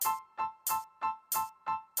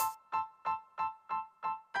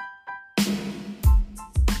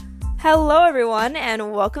Hello everyone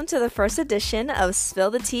and welcome to the first edition of Spill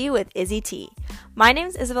the Tea with YzzyT. My name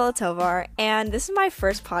is Isabella Tovar and this is my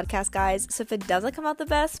first podcast, guys, so if it doesn't come out the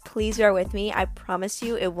best, please bear with me. I promise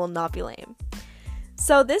you it will not be lame.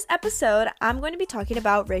 So this episode, I'm going to be talking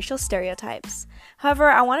about racial stereotypes. However,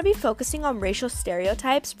 I want to be focusing on racial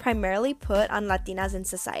stereotypes primarily put on Latinas in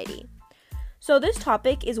society. So this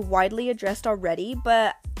topic is widely addressed already,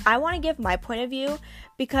 but I want to give my point of view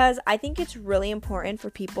because I think it's really important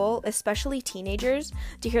for people, especially teenagers,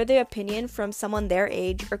 to hear their opinion from someone their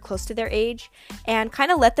age or close to their age and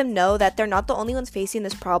kind of let them know that they're not the only ones facing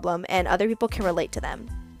this problem and other people can relate to them.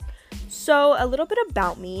 So a little bit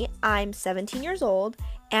about me, I'm 17 years old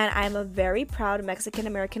and I'm a very proud Mexican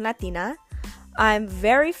American Latina. I'm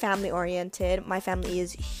very family oriented. My family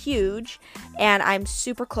is huge and I'm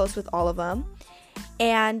super close with all of them.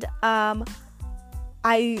 And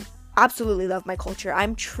I absolutely love my culture.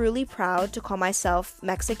 I'm truly proud to call myself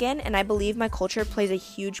Mexican and I believe my culture plays a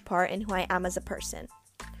huge part in who I am as a person.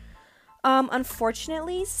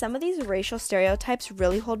 Unfortunately, some of these racial stereotypes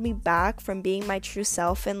really hold me back from being my true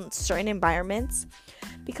self in certain environments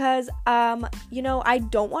because, I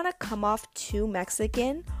don't want to come off too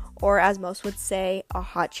Mexican or as most would say, a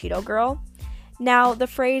hot Cheeto girl. Now, the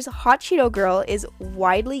phrase hot Cheeto girl is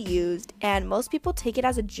widely used and most people take it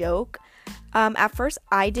as a joke. At first,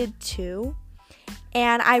 I did too.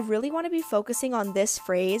 And I really want to be focusing on this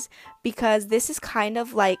phrase because this is kind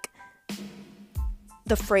of like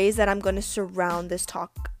the phrase that I'm going to surround this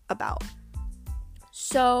talk about.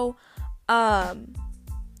 So,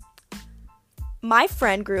 my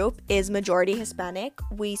friend group is majority Hispanic.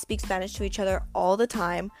 We speak Spanish to each other all the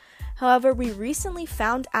time. However, we recently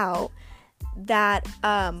found out that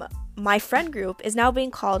my friend group is now being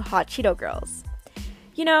called hot Cheeto girls.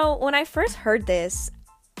 You know, when I first heard this,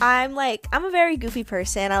 I'm a very goofy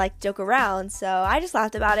person. I like to joke around, so I just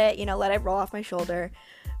laughed about it, let it roll off my shoulder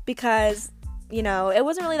because, it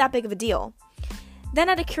wasn't really that big of a deal. Then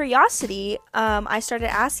out of curiosity, I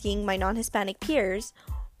started asking my non-Hispanic peers,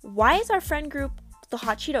 why is our friend group the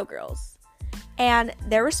hot Cheeto girls? And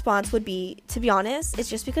their response would be, to be honest, it's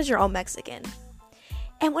just because you're all Mexican.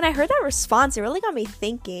 And when I heard that response, it really got me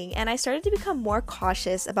thinking, and I started to become more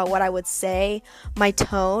cautious about what I would say, my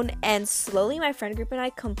tone, and slowly my friend group and I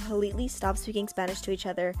completely stopped speaking Spanish to each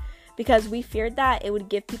other because we feared that it would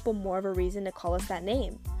give people more of a reason to call us that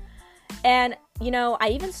name. And, I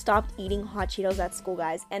even stopped eating hot Cheetos at school,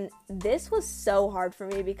 guys, and this was so hard for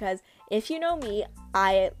me because if you know me,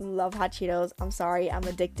 I love hot Cheetos. I'm sorry, I'm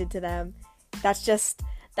addicted to them. That's just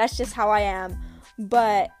how I am.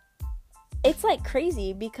 But it's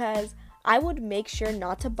crazy because I would make sure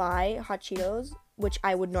not to buy hot Cheetos, which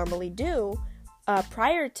I would normally do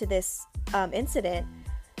prior to this incident,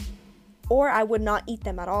 or I would not eat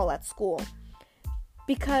them at all at school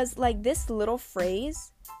because this little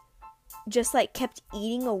phrase just kept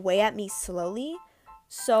eating away at me slowly.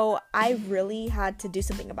 So I really had to do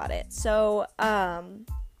something about it. So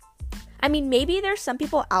maybe there's some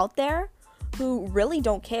people out there who really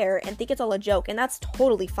don't care and think it's all a joke, and that's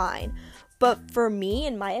totally fine. But for me,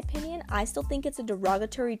 in my opinion, I still think it's a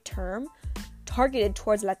derogatory term targeted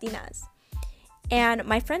towards Latinas. And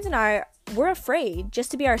my friends and I, we're afraid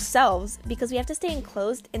just to be ourselves because we have to stay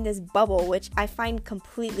enclosed in this bubble, which I find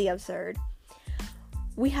completely absurd.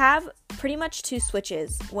 We have pretty much two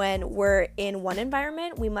switches. When we're in one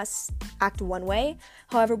environment, we must act one way.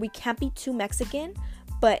 However, we can't be too Mexican,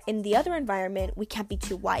 but in the other environment, we can't be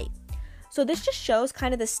too white. So this just shows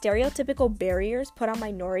kind of the stereotypical barriers put on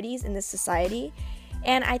minorities in this society.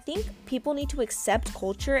 And I think people need to accept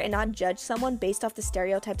culture and not judge someone based off the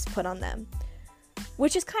stereotypes put on them,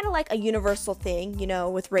 which is kind of like a universal thing,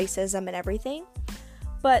 with racism and everything.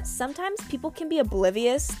 But sometimes people can be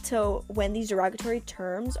oblivious to when these derogatory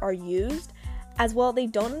terms are used, as well they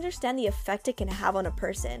don't understand the effect it can have on a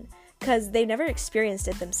person because they've never experienced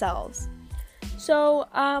it themselves. So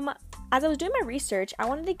as I was doing my research, I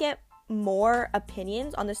wanted to get more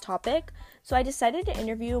opinions on this topic, so I decided to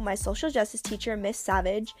interview my social justice teacher, Miss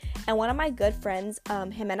Savage, and one of my good friends,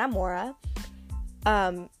 Jimena Mora,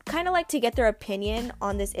 kind of to get their opinion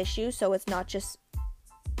on this issue, so it's not just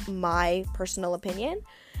my personal opinion.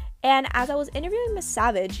 And as I was interviewing Miss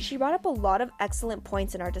Savage, she brought up a lot of excellent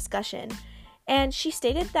points in our discussion, and she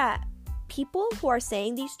stated that people who are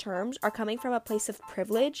saying these terms are coming from a place of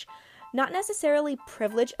privilege, not necessarily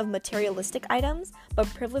privilege of materialistic items,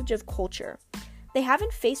 but privilege of culture. They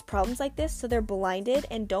haven't faced problems like this, so they're blinded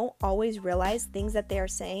and don't always realize things that they are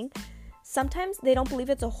saying. Sometimes they don't believe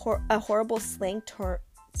it's a horrible slang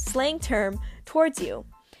term towards you.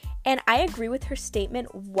 And I agree with her statement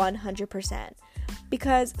 100%.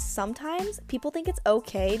 because sometimes people think it's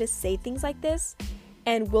okay to say things like this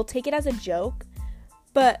and we'll take it as a joke,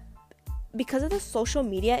 but because of the social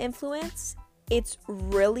media influence, it's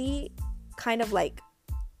really kind of like,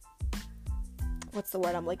 what's the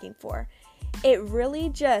word I'm looking for? It really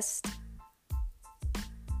just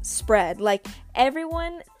spread. Like,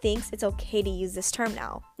 everyone thinks it's okay to use this term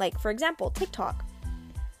now. Like, for example, TikTok.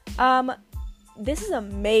 This is a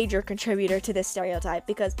major contributor to this stereotype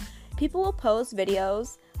because people will post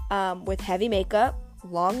videos with heavy makeup,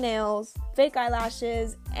 long nails, fake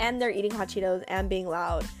eyelashes, and they're eating hot Cheetos and being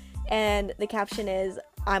loud. And the caption is,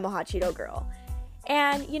 "I'm a hot Cheeto girl."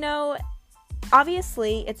 And, you know,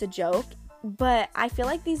 obviously it's a joke, but I feel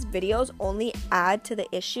like these videos only add to the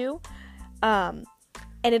issue.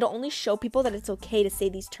 And it'll only show people that it's okay to say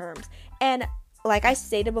these terms. And like I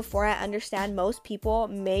stated before, I understand most people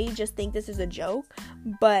may just think this is a joke,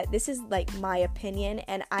 but this is like my opinion,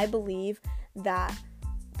 and I believe that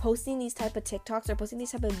posting these type of TikToks or posting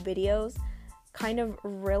these type of videos kind of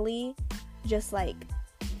really just like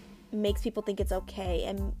makes people think it's okay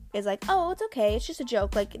and is like, oh, it's okay, it's just a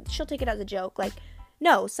joke, like she'll take it as a joke. Like,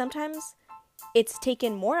 no, sometimes it's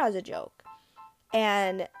taken more as a joke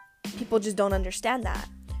and people just don't understand that.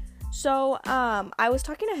 So I was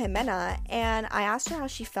talking to Jimena and I asked her how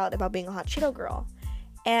she felt about being a hot Cheeto girl,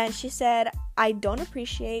 and she said, "I don't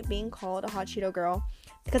appreciate being called a hot Cheeto girl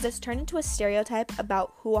because it's turned into a stereotype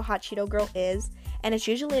about who a hot Cheeto girl is, and it's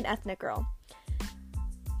usually an ethnic girl."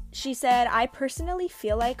 She said, "I personally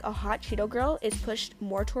feel like a hot Cheeto girl is pushed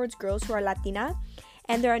more towards girls who are Latina,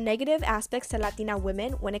 and there are negative aspects to Latina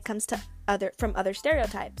women when it comes to other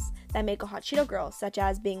stereotypes that make a hot Cheeto girl, such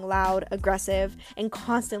as being loud, aggressive, and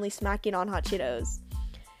constantly smacking on hot Cheetos.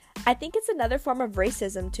 I think it's another form of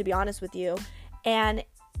racism, to be honest with you,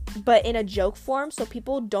 but in a joke form, so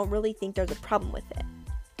people don't really think there's a problem with it."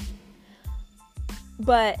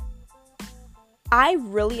 But I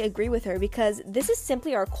really agree with her because this is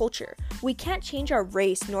simply our culture. We can't change our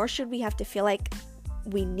race, nor should we have to feel like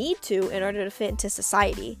we need to in order to fit into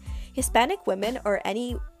society. Hispanic women, or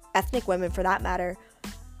any ethnic women for that matter,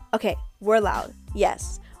 okay, we're loud,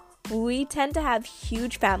 yes. We tend to have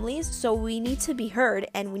huge families, so we need to be heard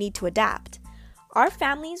and we need to adapt. Our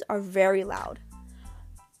families are very loud.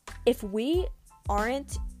 If we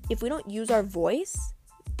don't use our voice,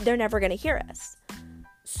 they're never going to hear us.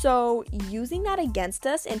 So using that against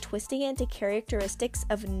us and twisting it into characteristics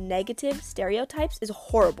of negative stereotypes is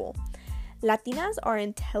horrible. Latinas are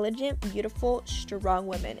intelligent, beautiful, strong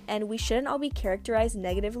women, and we shouldn't all be characterized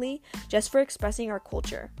negatively just for expressing our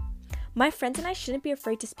culture. My friends and I shouldn't be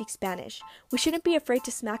afraid to speak Spanish. We shouldn't be afraid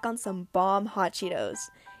to smack on some bomb hot Cheetos.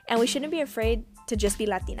 And we shouldn't be afraid to just be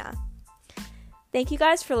Latina. Thank you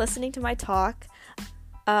guys for listening to my talk.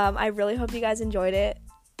 I really hope you guys enjoyed it.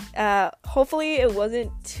 Hopefully it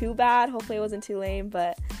wasn't too bad. Hopefully it wasn't too lame.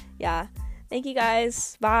 But yeah. Thank you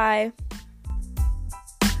guys. Bye.